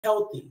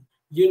healthy.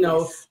 You know,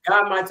 Yes.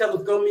 God might tell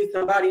us go meet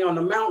somebody on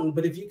the mountain,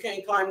 but if you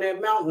can't climb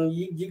that mountain,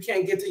 you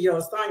can't get to your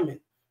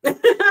assignment.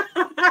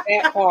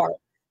 That part.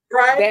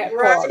 Right, That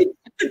right.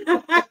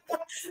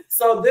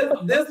 So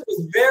this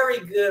was very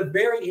good,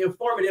 very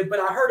informative. But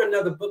I heard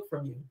another book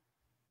from you.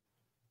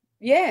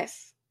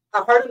 Yes.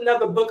 I heard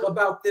another book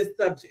about this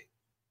subject.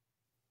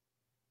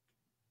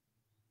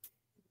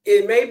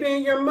 It may be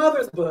in your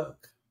mother's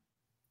book,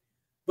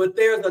 but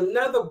there's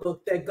another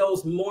book that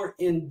goes more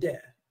in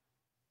depth.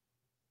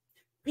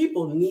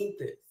 People need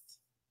this.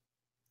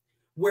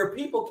 Where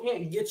people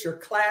can't get your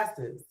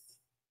classes,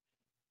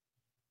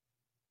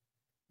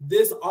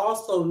 this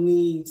also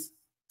needs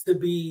to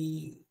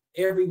be,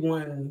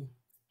 everyone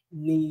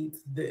needs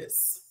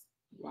this.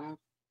 Wow.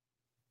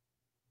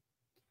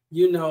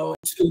 You know,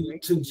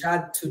 to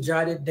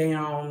jot it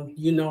down,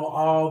 you know,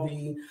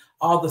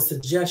 all the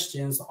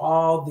suggestions,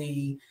 all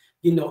the,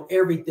 you know,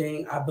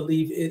 everything. I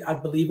believe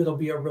it'll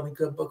be a really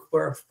good book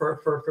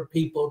for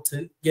people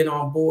to get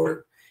on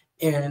board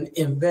and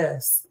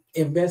invest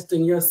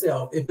in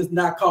yourself. If it's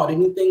not called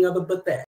anything other but that.